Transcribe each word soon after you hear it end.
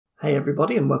Hey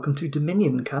everybody, and welcome to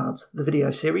Dominion Cards, the video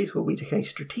series where we take a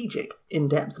strategic,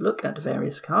 in-depth look at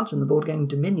various cards from the board game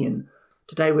Dominion.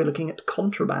 Today we're looking at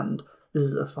Contraband. This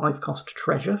is a 5-cost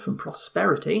treasure from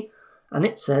Prosperity, and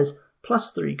it says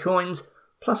 +3 coins,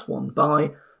 +1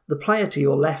 buy. The player to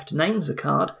your left names a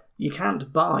card. You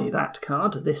can't buy that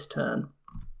card this turn.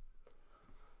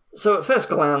 So at first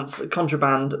glance,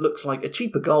 Contraband looks like a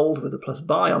cheaper gold with a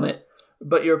 +buy on it,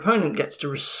 but your opponent gets to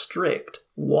restrict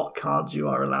what cards you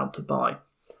are allowed to buy.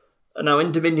 Now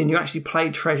in Dominion you actually play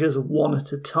treasures one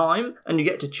at a time, and you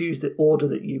get to choose the order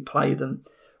that you play them.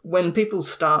 When people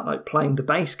start playing the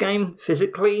base game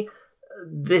physically,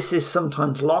 this is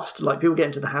sometimes lost. People get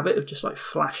into the habit of just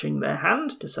flashing their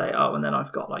hand to say, oh, and then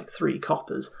I've got 3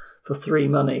 coppers for 3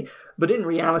 money. But in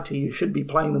reality you should be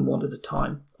playing them one at a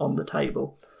time on the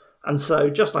table. And so,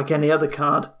 just like any other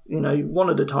card, one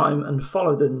at a time, and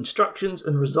follow the instructions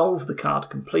and resolve the card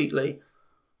completely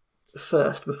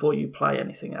first before you play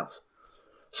anything else.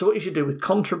 So what you should do with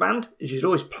Contraband is you should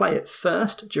always play it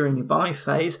first during your buy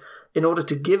phase in order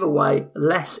to give away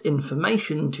less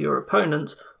information to your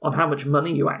opponents on how much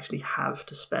money you actually have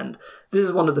to spend. This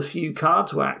is one of the few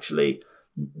cards where actually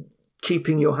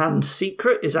keeping your hand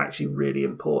secret is actually really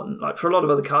important. For a lot of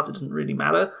other cards it doesn't really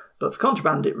matter, but for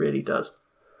Contraband it really does.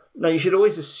 Now, you should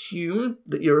always assume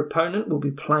that your opponent will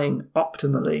be playing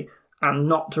optimally and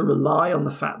not to rely on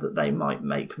the fact that they might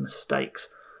make mistakes.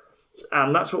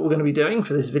 And that's what we're going to be doing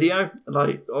for this video.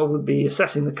 I would be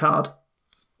assessing the card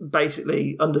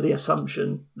basically under the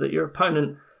assumption that your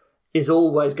opponent is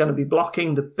always going to be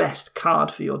blocking the best card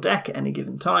for your deck at any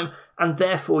given time, and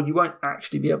therefore you won't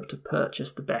actually be able to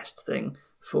purchase the best thing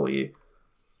for you.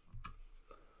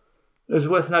 It's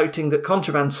worth noting that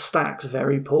Contraband stacks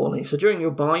very poorly, so during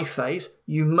your buy phase,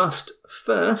 you must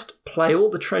first play all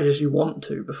the treasures you want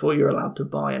to before you're allowed to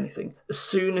buy anything. As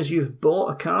soon as you've bought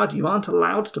a card, you aren't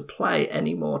allowed to play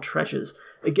any more treasures.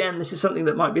 Again, this is something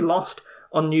that might be lost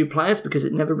on new players because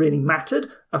it never really mattered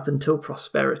up until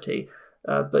Prosperity.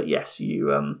 But yes,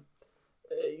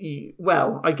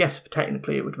 well, I guess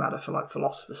technically it would matter for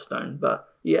Philosopher's Stone, but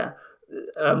yeah,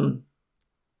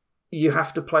 you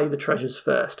have to play the treasures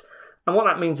first. And what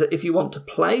that means is that if you want to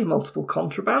play multiple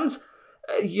Contrabands,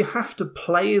 you have to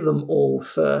play them all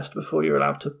first before you're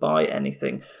allowed to buy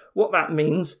anything. What that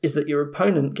means is that your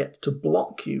opponent gets to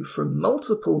block you from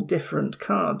multiple different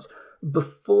cards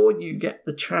before you get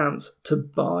the chance to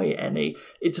buy any.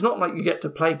 It's not like you get to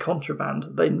play Contraband,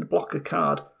 they block a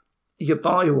card, you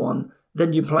buy one,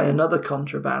 then you play another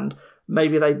Contraband,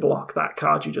 maybe they block that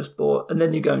card you just bought, and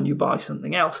then you go and you buy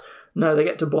something else. No, they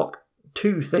get to block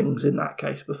 2 things in that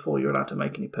case before you're allowed to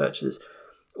make any purchases.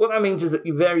 What that means is that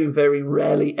you very, very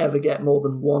rarely ever get more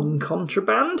than 1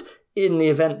 Contraband in the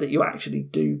event that you actually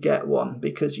do get one,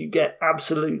 because you get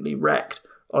absolutely wrecked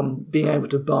on being able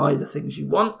to buy the things you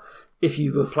want if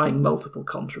you were playing multiple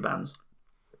Contrabands.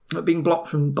 But being blocked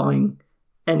from buying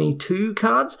any 2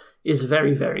 cards is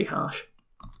very, very harsh.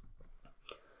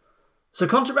 So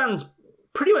Contraband's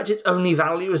pretty much its only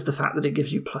value is the fact that it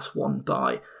gives you +1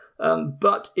 buy.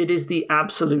 But it is the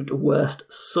absolute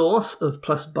worst source of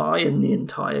 +buy in the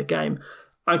entire game.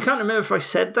 I can't remember if I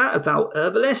said that about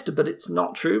Herbalist, but it's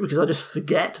not true because I just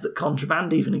forget that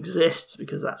Contraband even exists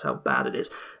because that's how bad it is.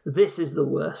 This is the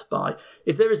worst buy.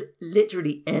 If there is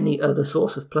literally any other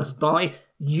source of +buy,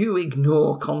 you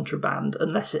ignore Contraband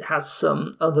unless it has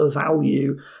some other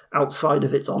value outside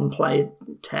of its on-play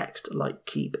text, like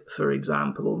Keep, for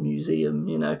example, or Museum,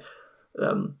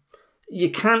 You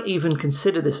can't even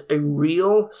consider this a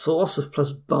real source of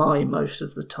 +buy most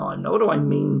of the time. Now, what do I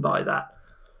mean by that?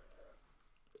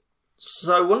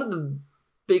 So one of the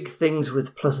big things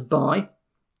with +buy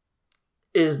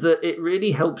is that it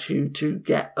really helps you to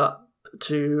get up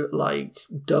to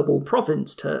double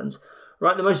province turns.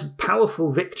 Right, the most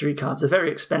powerful victory cards are very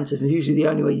expensive, and usually the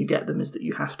only way you get them is that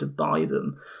you have to buy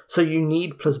them. So you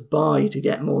need +buy to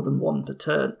get more than 1 per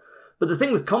turn. But the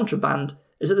thing with Contraband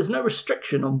is that there's no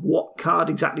restriction on what card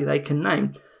exactly they can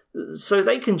name. So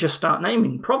they can just start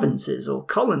naming provinces or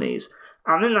colonies,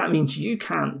 and then that means you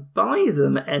can't buy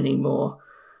them anymore.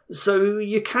 So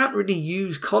you can't really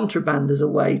use Contraband as a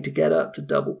way to get up to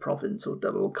double province or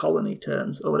double colony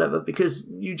turns or whatever, because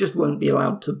you just won't be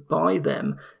allowed to buy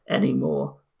them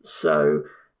anymore. So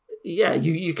yeah,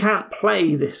 you can't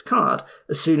play this card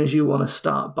as soon as you want to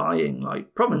start buying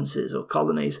provinces or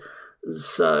colonies.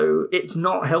 So it's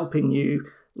not helping you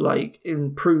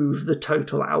improve the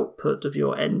total output of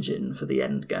your engine for the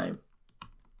end game.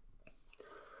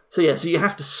 So yeah, so you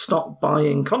have to stop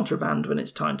buying Contraband when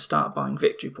it's time to start buying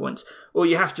victory points, or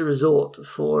you have to resort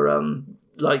for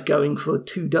going for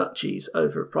 2 duchies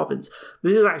over a province.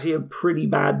 This is actually a pretty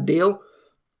bad deal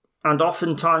And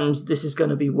oftentimes this is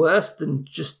going to be worse than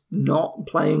just not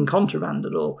playing Contraband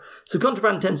at all. So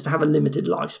Contraband tends to have a limited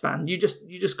lifespan. You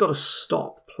just got to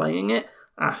stop playing it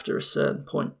after a certain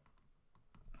point.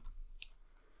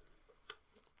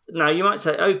 Now you might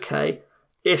say, okay,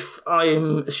 if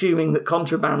I'm assuming that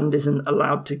Contraband isn't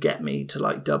allowed to get me to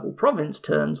like double province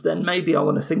turns, then maybe I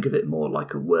want to think of it more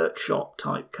like a workshop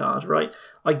type card, right?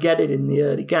 I get it in the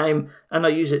early game and I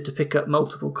use it to pick up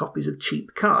multiple copies of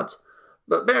cheap cards.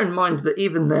 But bear in mind that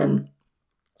even then,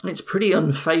 it's pretty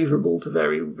unfavourable to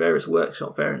various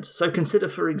workshop variants. So consider,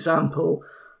 for example,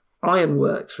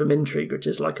 Ironworks from Intrigue, which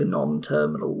is like a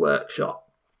non-terminal workshop.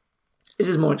 This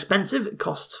is more expensive. It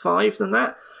costs 5 than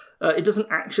that. It doesn't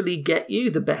actually get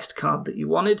you the best card that you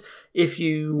wanted. If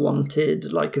you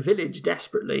wanted like a village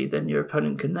desperately, then your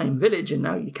opponent can name village, and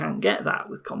now you can't get that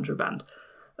with Contraband.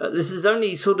 This is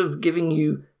only sort of giving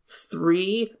you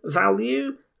 3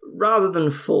 value rather than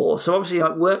 4. So obviously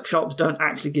like, workshops don't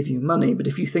actually give you money, but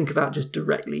if you think about just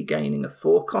directly gaining a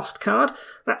 4-cost card,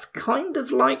 that's kind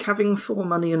of like having 4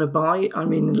 money in a buy. I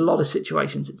mean, in a lot of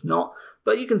situations it's not,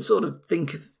 but you can sort of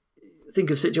think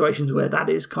of situations where that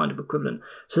is kind of equivalent.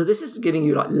 So this is getting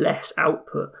you like less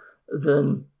output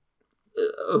than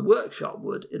a workshop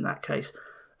would in that case.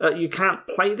 You can't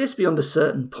play this beyond a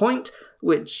certain point,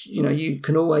 which, you know, you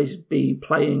can always be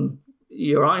playing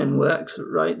your Ironworks,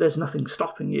 right? There's nothing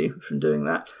stopping you from doing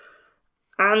that.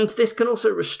 And this can also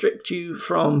restrict you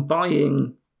from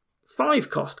buying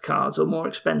 5-cost cards or more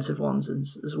expensive ones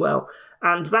as well.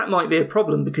 And that might be a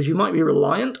problem because you might be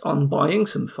reliant on buying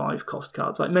some 5-cost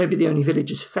cards. Like maybe the only village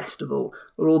is Festival,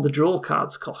 or all the draw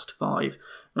cards cost 5.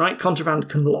 Right? Contraband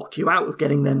can lock you out of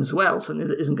getting them as well, something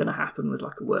that isn't going to happen with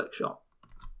like a workshop.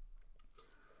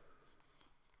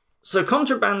 So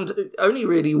Contraband only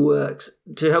really works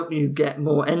to help you get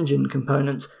more engine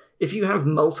components if you have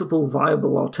multiple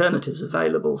viable alternatives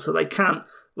available, so they can't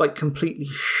like completely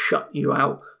shut you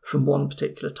out from one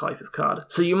particular type of card.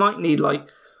 So you might need like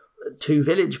 2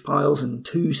 village piles and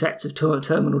 2 sets of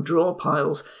terminal draw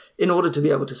piles in order to be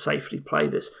able to safely play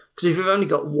this. Because if you've only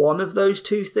got one of those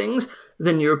 2 things,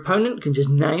 then your opponent can just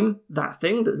name that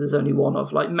thing that there's only one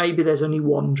of. Like maybe there's only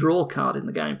 1 draw card in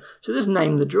the game. So just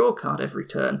name the draw card every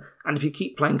turn. And if you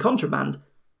keep playing Contraband,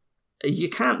 you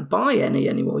can't buy any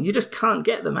anymore. You just can't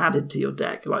get them added to your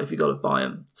deck, like if you've got to buy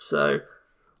them. So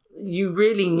you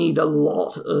really need a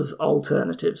lot of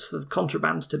alternatives for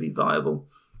Contraband to be viable.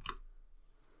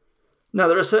 Now,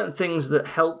 there are certain things that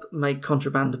help make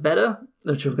Contraband better,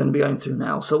 which we're going to be going through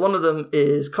now. So one of them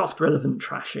is cost-relevant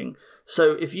trashing.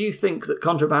 So if you think that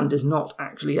Contraband is not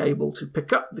actually able to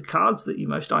pick up the cards that you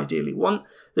most ideally want,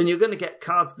 then you're going to get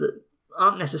cards that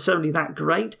aren't necessarily that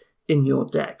great in your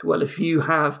deck. Well, if you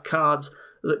have cards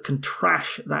that can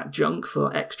trash that junk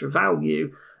for extra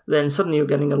value, then suddenly you're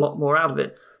getting a lot more out of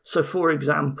it. So, for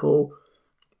example,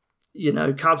 you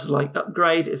know, cards like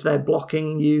Upgrade, if they're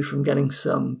blocking you from getting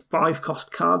some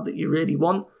 5-cost card that you really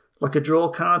want, like a draw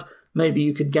card, maybe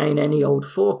you could gain any old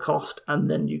 4-cost and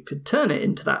then you could turn it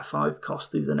into that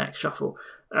 5-cost through the next shuffle.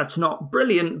 That's not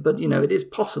brilliant, but, you know, it is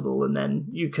possible, and then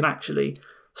you can actually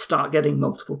start getting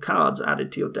multiple cards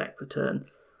added to your deck per turn.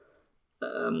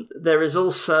 There is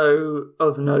also,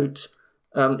 of note,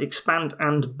 Expand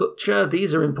and Butcher.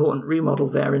 These are important remodel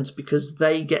variants because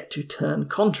they get to turn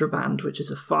Contraband, which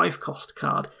is a 5-cost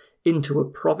card, into a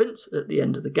province at the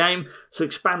end of the game. So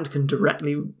Expand can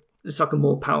directly, it's like a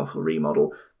more powerful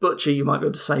remodel. Butcher, you might be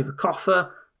able to save a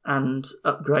coffer and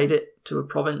upgrade it to a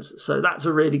province. So that's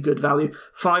a really good value.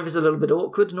 5 is a little bit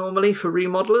awkward normally for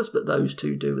remodelers, but those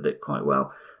 2 do with it quite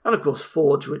well. And of course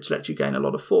Forge, which lets you gain a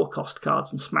lot of 4-cost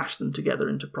cards and smash them together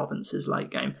into provinces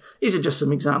late game. These are just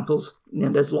some examples. You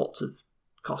know, there's lots of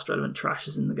cost-relevant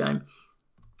trashes in the game.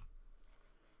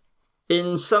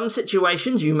 In some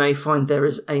situations, you may find there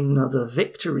is another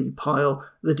victory pile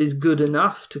that is good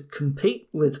enough to compete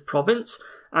with province,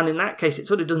 and in that case, it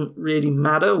sort of doesn't really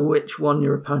matter which one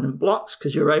your opponent blocks,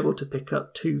 because you're able to pick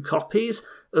up 2 copies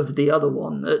of the other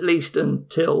one, at least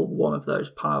until one of those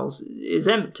piles is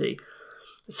empty.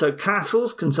 So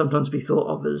castles can sometimes be thought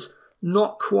of as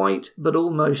not quite, but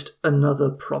almost another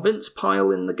province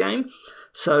pile in the game.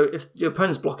 So if your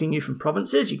opponent's blocking you from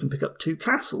provinces, you can pick up 2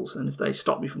 castles, and if they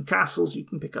stop you from castles, you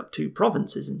can pick up 2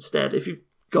 provinces instead, if you've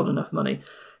got enough money.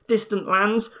 Distant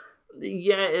lands,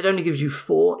 yeah, it only gives you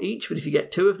 4 each, but if you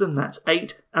get 2 of them, that's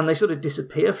 8, and they sort of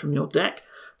disappear from your deck.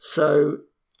 So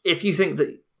if you think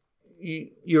that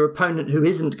your opponent who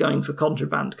isn't going for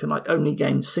Contraband can like only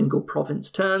gain single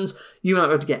province turns, you might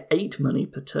be able to get 8 money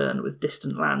per turn with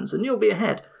distant lands, and you'll be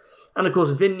ahead. And of course,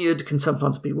 Vineyard can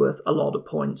sometimes be worth a lot of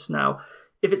points. Now,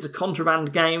 if it's a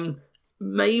Contraband game,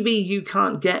 maybe you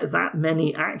can't get that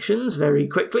many actions very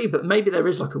quickly, but maybe there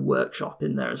is like a workshop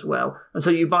in there as well. And so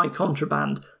you buy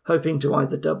Contraband hoping to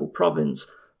either double province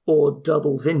or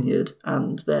double vineyard,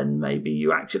 and then maybe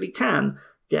you actually can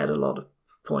get a lot of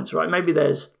points, right? Maybe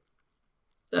there's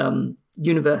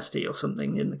university or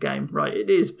something in the game, right? It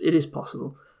is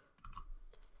possible.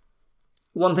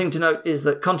 One thing to note is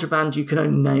that Contraband, you can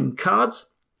only name cards,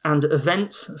 and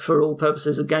events, for all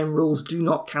purposes of game rules, do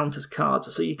not count as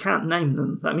cards, so you can't name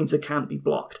them. That means they can't be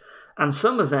blocked. And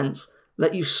some events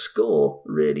let you score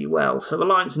really well. So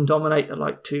Alliance and Dominate are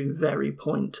like two very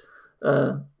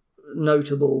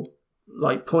notable,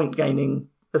 like point-gaining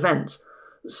events.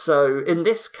 So in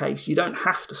this case, you don't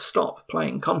have to stop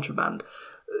playing Contraband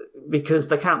because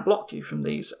they can't block you from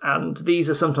these, and these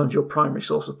are sometimes your primary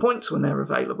source of points when they're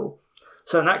available.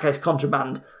 So in that case,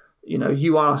 Contraband,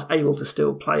 you are able to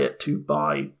still play it to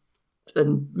buy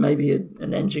maybe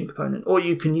an engine component, or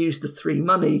you can use the 3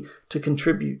 money to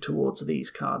contribute towards these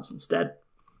cards instead.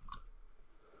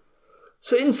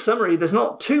 So in summary, there's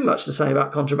not too much to say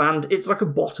about Contraband. It's like a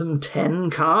bottom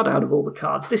 10 card out of all the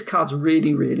cards. This card's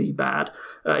really, really bad.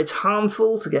 It's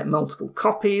harmful to get multiple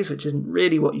copies, which isn't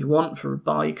really what you want for a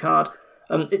buy card.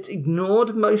 It's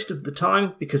ignored most of the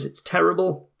time because it's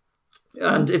terrible.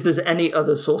 And if there's any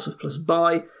other source of plus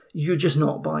buy, you're just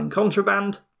not buying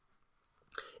Contraband.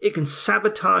 It can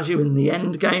sabotage you in the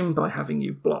end game by having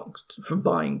you blocked from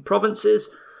buying provinces,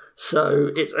 so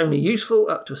it's only useful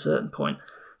up to a certain point.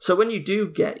 So when you do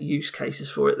get use cases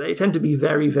for it, they tend to be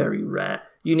very, very rare.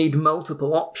 You need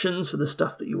multiple options for the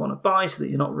stuff that you want to buy so that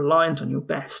you're not reliant on your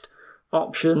best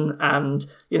option, and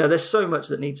there's so much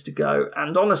that needs to go,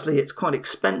 and honestly it's quite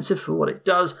expensive for what it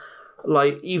does.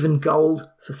 Like, even gold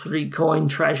for 3 coin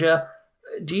treasure,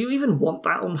 do you even want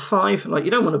that on 5? Like, you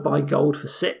don't want to buy gold for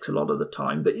 6 a lot of the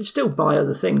time, but you still buy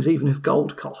other things even if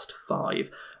gold cost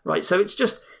 5, right? So it's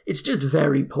just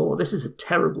very poor. This is a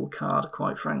terrible card,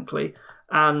 quite frankly,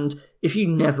 and if you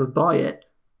never buy it,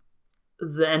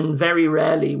 then very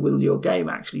rarely will your game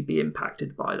actually be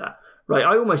impacted by that, right?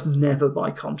 I almost never buy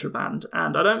Contraband,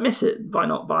 and I don't miss it by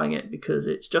not buying it because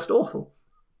it's just awful.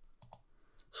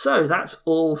 So that's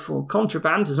all for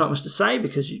Contraband. There's not much to say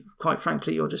because, quite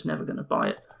frankly, you're just never going to buy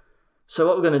it. So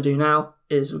what we're going to do now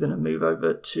is we're going to move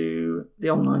over to the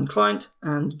online client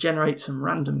and generate some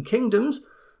random kingdoms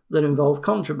that involve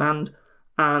Contraband,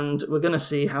 and we're going to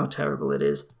see how terrible it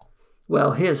is.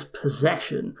 Well, here's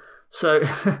possession. So,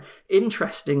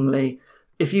 interestingly,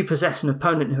 if you possess an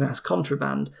opponent who has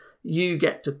Contraband, you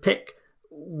get to pick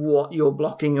what you're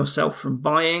blocking yourself from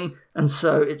buying, and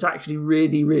so it's actually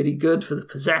really, really good for the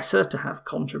possessor to have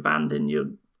Contraband in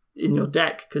your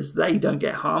deck because they don't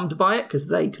get harmed by it because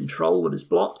they control what is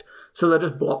blocked, so they'll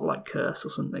just block like Curse or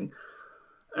something.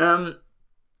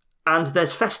 And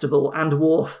there's Festival and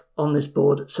Wharf on this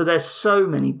board, so there's so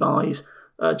many buys,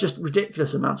 just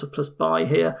ridiculous amounts of plus buy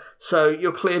here, so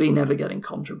you're clearly never getting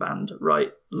Contraband,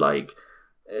 right? Like,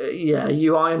 yeah,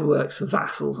 you ironworks for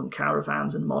vassals and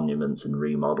caravans and monuments and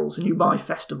remodels, and you buy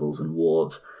festivals and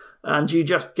wharves, and you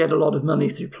just get a lot of money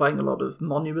through playing a lot of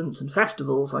monuments and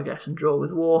festivals, I guess, and draw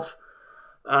with wharf.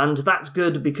 And that's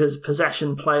good because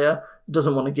possession player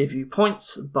doesn't want to give you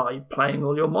points by playing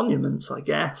all your monuments, I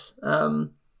guess.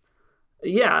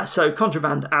 Yeah, so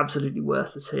Contraband, absolutely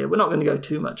worthless here. We're not going to go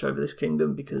too much over this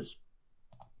kingdom because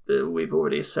we've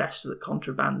already assessed that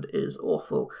Contraband is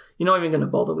awful. You're not even going to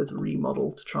bother with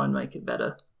remodel to try and make it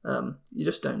better. You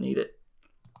just don't need it.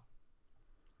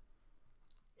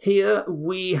 Here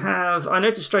we have, I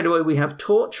noticed straight away we have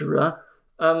Torturer.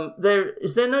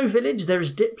 Is there no village? There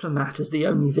is Diplomat as the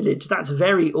only village. That's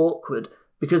very awkward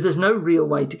because there's no real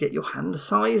way to get your hand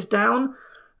size down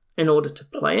in order to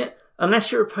play it,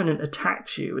 unless your opponent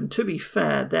attacks you. And to be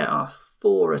fair, there are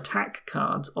 4 attack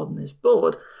cards on this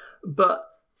board, but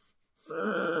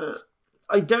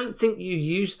I don't think you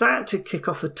use that to kick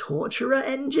off a Torturer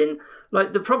engine.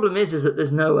 Like, the problem is that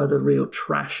there's no other real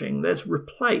trashing. There's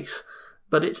Replace,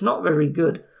 but it's not very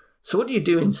good. So what do you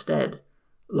do instead?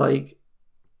 Like,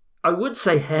 I would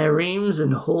say Harems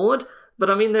and Horde, but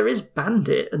I mean, there is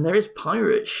Bandit and there is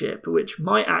Pirate Ship, which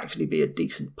might actually be a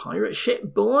decent Pirate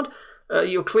Ship board.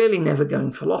 You're clearly never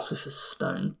going Philosopher's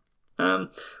Stone.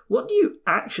 What do you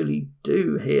actually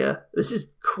do here? This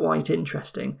is quite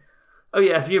interesting. Oh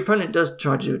yeah, if your opponent does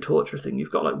try to do a torture thing,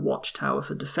 you've got like Watchtower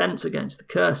for defense against the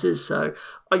curses, so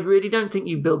I really don't think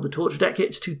you build the torture deck here.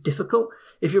 It's too difficult.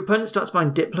 If your opponent starts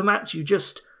buying diplomats, you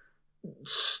just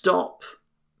stop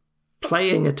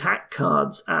playing attack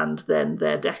cards and then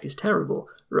their deck is terrible,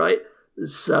 right?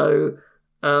 So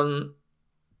that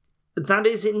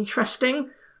is interesting.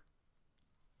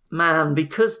 Man,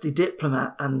 because the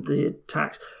diplomat and the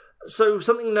attacks, So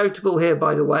something notable here,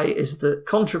 by the way, is that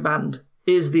Contraband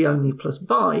is the only plus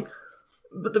buy,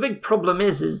 but the big problem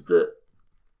is that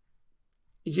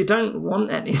you don't want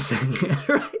anything,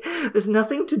 right? There's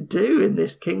nothing to do in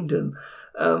this kingdom.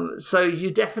 So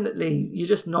you're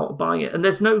just not buying it. And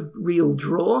there's no real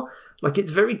draw. Like,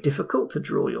 it's very difficult to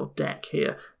draw your deck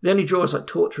here. The only draw is like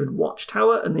Torture and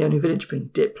Watchtower, and the only village being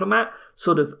Diplomat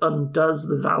sort of undoes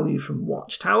the value from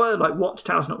Watchtower. Like,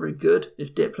 Watchtower's not very good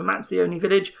if Diplomat's the only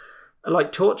village.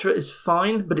 Like, Torture is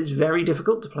fine, but it's very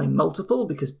difficult to play multiple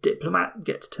because Diplomat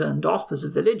gets turned off as a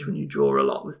village when you draw a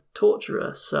lot with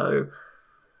Torturer. So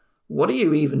what are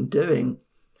you even doing?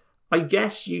 I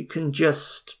guess you can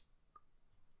just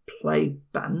play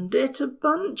Bandit a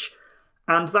bunch,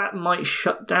 and that might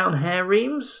shut down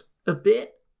harems a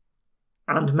bit.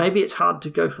 And maybe it's hard to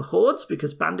go for hordes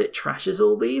because Bandit trashes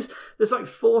all these. There's like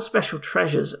 4 special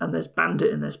treasures, and there's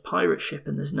Bandit and there's Pirate Ship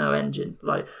and there's no engine.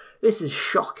 Like, this is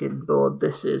shocking, board.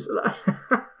 This is like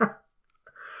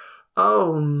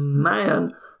oh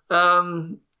man.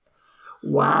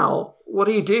 Wow. What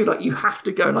do you do? Like, you have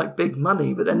to go like big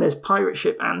money, but then there's Pirate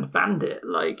Ship and Bandit.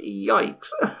 Like, yikes.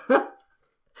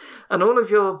 And all of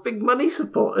your big money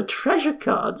support are treasure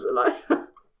cards. Like,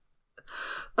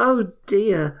 oh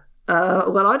dear.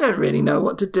 Well, I don't really know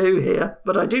what to do here,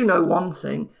 but I do know one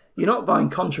thing. You're not buying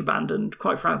Contraband, and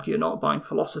quite frankly, you're not buying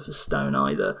Philosopher's Stone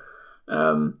either.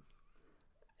 And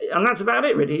that's about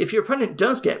it, really. If your opponent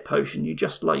does get Potion, you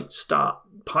just, like, start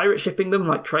pirate shipping them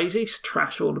like crazy,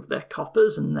 trash all of their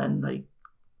coppers, and then they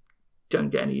don't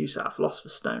get any use out of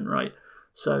Philosopher's Stone, right?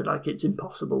 So, like, it's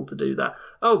impossible to do that.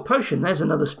 Oh, Potion, there's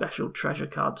another special treasure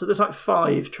card. So there's, like,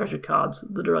 5 treasure cards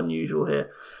that are unusual here.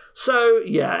 So,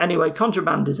 yeah, anyway,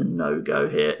 Contraband is a no-go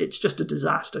here. It's just a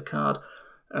disaster card.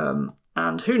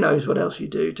 And who knows what else you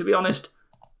do. To be honest,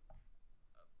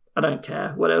 I don't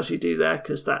care what else you do there,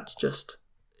 because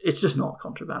it's just not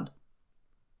Contraband.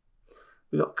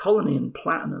 We've got Colony and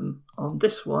Platinum on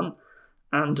this one,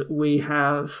 and we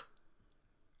have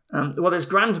well, there's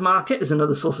Grand Market is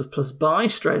another source of plus buy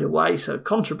straight away, so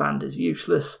Contraband is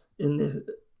useless in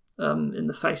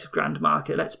the face of Grand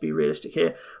Market. Let's be realistic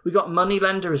here. We got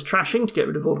Moneylender as trashing to get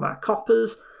rid of all of our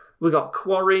coppers. We got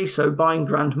Quarry, so buying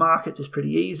Grand Markets is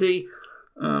pretty easy.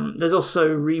 There's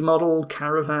also Remodel,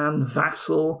 Caravan,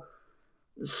 Vassal,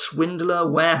 Swindler,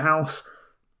 Warehouse.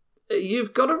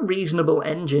 You've got a reasonable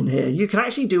engine here. You can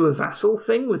actually do a Vassal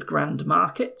thing with Grand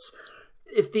Markets.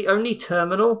 If the only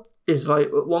terminal is like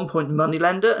at one point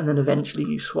Moneylender and then eventually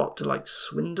you swap to like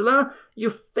Swindler, you're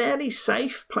fairly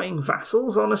safe playing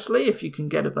Vassals, honestly, if you can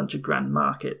get a bunch of Grand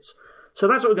Markets. So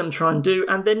that's what we're going to try and do.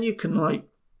 And then you can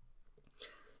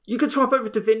you could swap over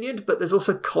to Vineyard, but there's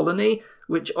also Colony,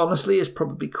 which honestly is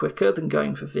probably quicker than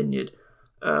going for Vineyard.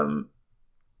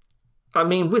 I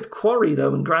mean, with Quarry,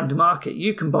 though, and Grand Market,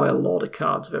 you can buy a lot of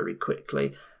cards very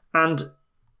quickly. And,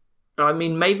 I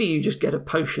mean, maybe you just get a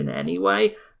potion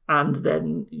anyway, and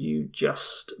then you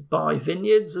just buy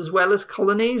Vineyards as well as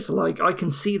Colonies. Like, I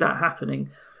can see that happening.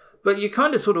 But you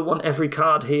kind of sort of want every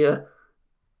card here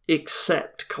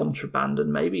except Contraband,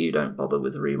 and maybe you don't bother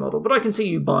with Remodel. But I can see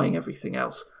you buying everything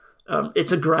else.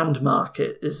 It's a Grand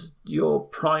Market is your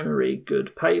primary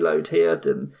good payload here.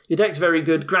 Your deck's very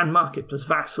good. Grand Market plus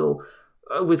Vassal.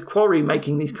 With Quarry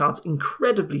making these cards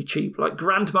incredibly cheap. Like,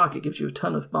 Grand Market gives you a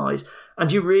ton of buys, and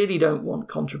you really don't want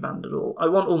Contraband at all. I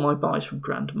want all my buys from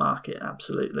Grand Market,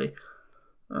 absolutely.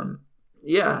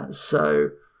 Yeah, so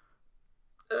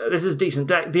this is a decent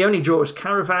deck. The only draw is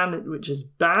Caravan, which is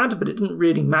bad, but it didn't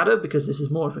really matter because this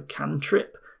is more of a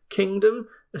cantrip kingdom,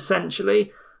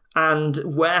 essentially. And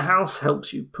Warehouse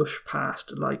helps you push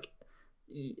past, like,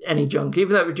 any junk.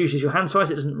 Even though it reduces your hand size,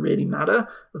 it doesn't really matter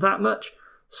that much.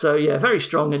 So, yeah, very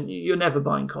strong, and you're never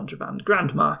buying Contraband.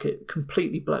 Grand Market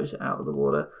completely blows it out of the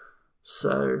water.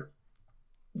 So,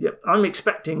 yeah, I'm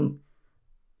expecting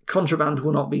Contraband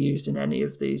will not be used in any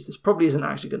of these. This probably isn't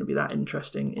actually going to be that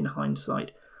interesting in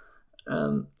hindsight.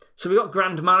 So we've got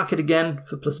Grand Market again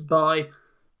for plus buy.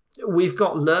 We've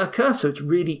got Lurker, so it's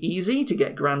really easy to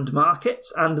get Grand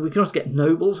Markets, and we can also get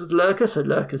Nobles with Lurker, so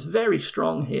Lurker's very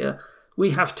strong here.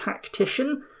 We have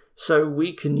Tactician, so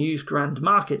we can use Grand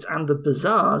Markets and the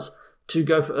Bazaars to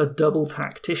go for a double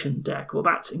Tactician deck. Well,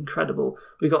 that's incredible.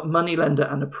 We've got Moneylender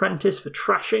and Apprentice for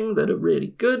trashing that are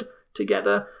really good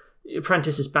together.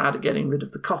 Apprentice is bad at getting rid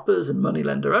of the coppers, and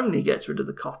Moneylender only gets rid of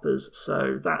the coppers,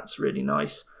 so that's really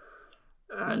nice.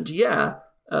 And yeah,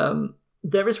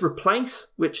 there is Replace,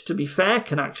 which, to be fair,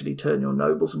 can actually turn your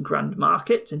Nobles and Grand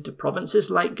Markets into provinces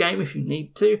late game if you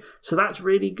need to, so that's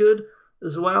really good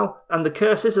as well. And the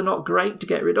curses are not great to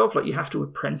get rid of, like you have to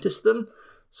apprentice them,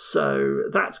 so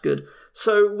that's good.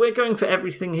 So we're going for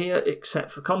everything here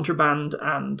except for Contraband,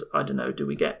 and I don't know, do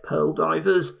we get Pearl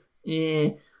Divers?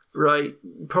 Yeah, right,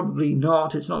 probably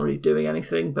not. It's not really doing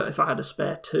anything, but if I had a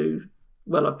spare 2,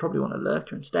 well, I'd probably want a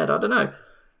Lurker instead. I don't know.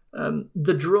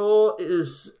 The draw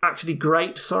is actually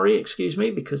great,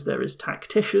 because there is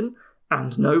Tactician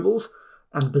and Nobles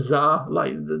and Bazaar.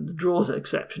 Like, the draws are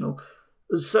exceptional.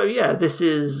 So yeah, this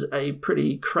is a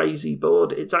pretty crazy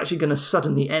board. It's actually going to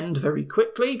suddenly end very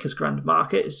quickly because Grand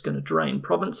Market is going to drain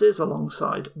provinces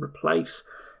alongside Replace,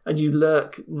 and you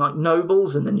lurk like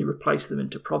Nobles and then you replace them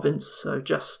into Province. So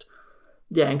just,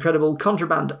 yeah, incredible.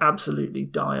 Contraband absolutely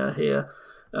dire here.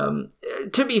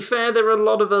 To be fair, there are a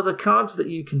lot of other cards that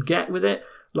you can get with it.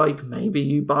 Like, maybe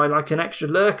you buy like an extra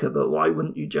Lurker, but why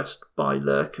wouldn't you just buy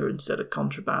Lurker instead of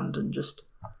Contraband and just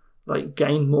like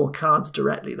gain more cards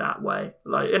directly that way?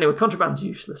 Like, anyway, Contraband's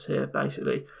useless here,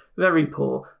 basically. Very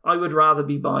poor. I would rather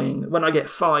be buying, when I get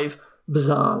 5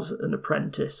 Bazaars, an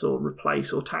Apprentice or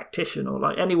Replace or Tactician or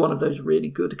like any one of those really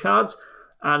good cards,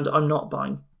 and I'm not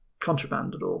buying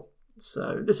Contraband at all.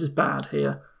 So this is bad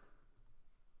here.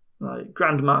 Like,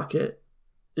 Grand Market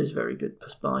is very good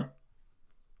to buy.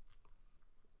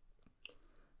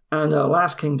 And our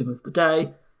last kingdom of the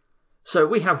day. So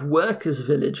we have Workers'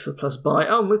 Village for plus buy.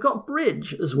 Oh, and we've got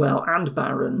Bridge as well, and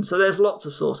Baron. So there's lots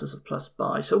of sources of plus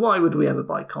buy. So why would we ever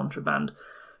buy Contraband?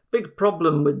 Big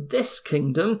problem with this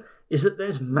kingdom is that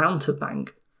there's Mountebank.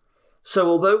 So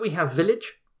although we have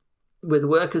Village, with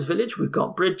Workers' Village, we've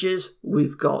got Bridges,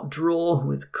 we've got Draw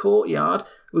with Courtyard,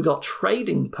 we've got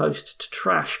Trading Post to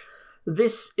trash.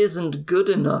 This isn't good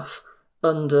enough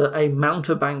under a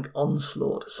Mountebank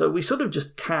onslaught. So we sort of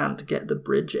just can't get the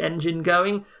Bridge engine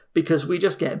going because we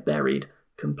just get buried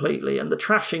completely, and the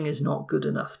trashing is not good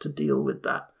enough to deal with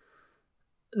that.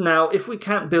 Now, if we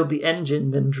can't build the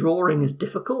engine, then drawing is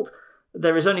difficult.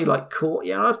 There is only like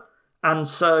Courtyard, and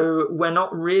so we're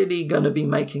not really going to be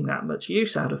making that much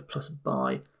use out of plus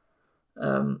buy.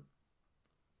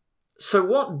 So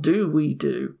what do we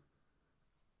do?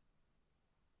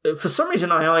 For some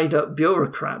reason, I eyed up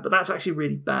Bureaucrat, but that's actually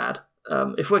really bad.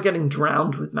 If we're getting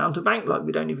drowned with Mountebank, like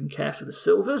we don't even care for the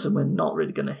silvers, and we're not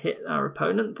really going to hit our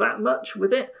opponent that much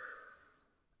with it.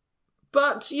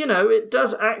 But, you know, it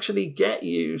does actually get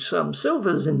you some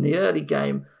silvers in the early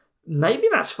game. Maybe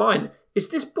that's fine. Is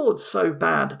this board so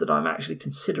bad that I'm actually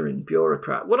considering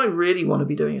Bureaucrat? What I really want to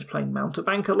be doing is playing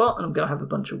Mountebank a lot, and I'm going to have a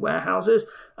bunch of warehouses,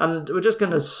 and we're just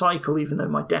going to cycle, even though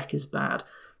my deck is bad,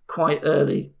 quite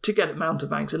early to get at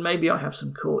Mountebanks, and maybe I have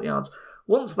some Courtyards.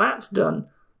 Once that's done,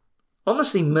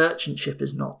 honestly, Merchantship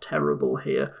is not terrible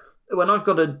here. When I've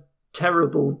got a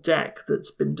terrible deck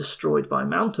that's been destroyed by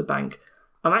Mountebank,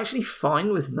 I'm actually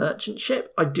fine with Merchantship.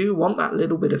 I do want that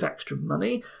little bit of extra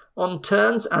money on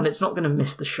turns, and it's not going to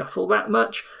miss the shuffle that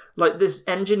much. Like, this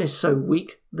engine is so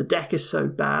weak, the deck is so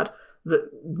bad, that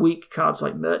weak cards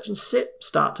like Merchantship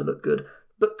start to look good.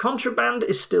 But Contraband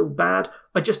is still bad.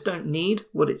 I just don't need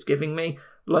what it's giving me.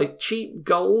 Like, cheap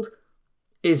gold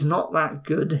is not that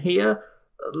good here.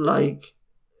 Like,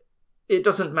 it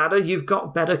doesn't matter. You've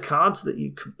got better cards that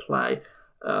you can play.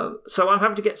 So I'm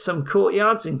having to get some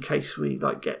Courtyards in case we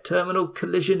like get Terminal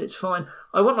Collision. It's fine.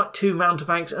 I want like 2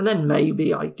 Mountebanks, and then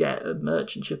maybe I get a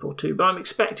Merchantship or 2. But I'm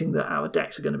expecting that our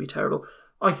decks are going to be terrible.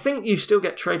 I think you still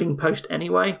get Trading Post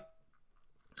anyway.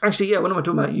 Actually, yeah, what am I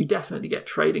talking about? You definitely get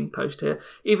Trading Post here.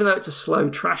 Even though it's a slow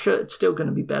trasher, it's still going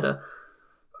to be better.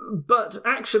 But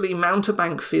actually,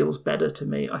 Mountebank feels better to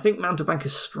me. I think Mountebank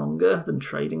is stronger than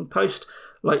Trading Post.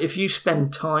 Like, if you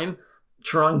spend time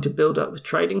trying to build up with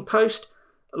Trading Post,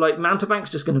 like,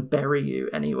 Mountebank's just going to bury you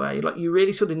anyway. Like, you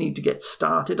really sort of need to get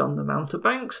started on the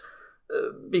Mountebanks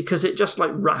because it just,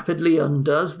 like, rapidly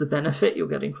undoes the benefit you're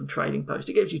getting from Trading Post.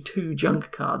 It gives you 2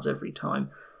 junk cards every time.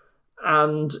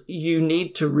 And you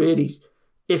need to really,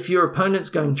 if your opponent's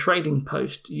going Trading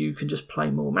Post, you can just play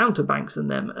more Mountebanks than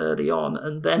them early on.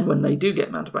 And then when they do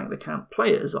get Mountebank, they can't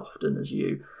play it as often as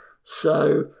you.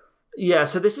 So, yeah,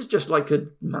 so this is just like a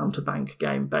Mountebank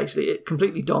game, basically. It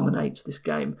completely dominates this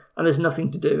game, and there's nothing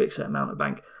to do except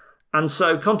Mountebank. And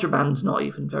so Contraband's not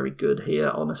even very good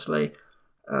here, honestly.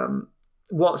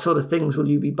 What sort of things will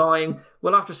you be buying?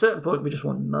 Well, after a certain point, we just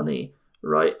want money,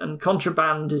 right? And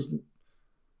Contraband is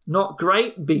not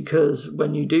great because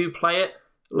when you do play it,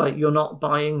 like, you're not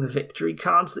buying the victory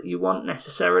cards that you want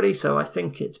necessarily, so I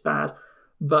think it's bad.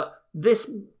 But this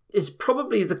is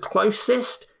probably the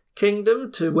closest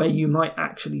kingdom to where you might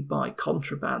actually buy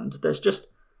Contraband. There's just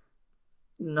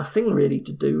nothing really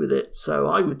to do with it, so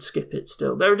I would skip it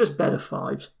still. There are just better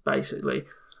 5s, basically.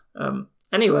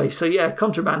 Anyway, so yeah,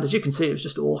 Contraband, as you can see, it was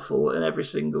just awful in every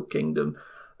single kingdom.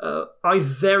 I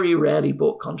very rarely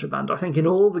bought Contraband. I think in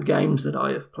all the games that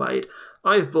I have played,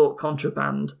 I've bought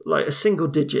Contraband like a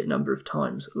single-digit number of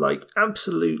times. Like,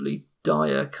 absolutely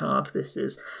dire card this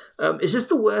is. Is this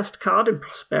the worst card in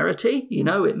Prosperity? You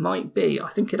know, it might be. I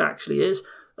think it actually is.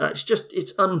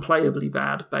 It's unplayably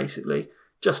bad, basically.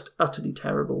 Just utterly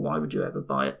terrible. Why would you ever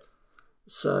buy it?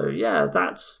 So, yeah,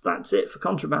 that's it for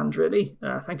Contraband, really.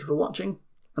 Thank you for watching,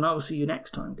 and I will see you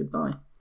next time. Goodbye.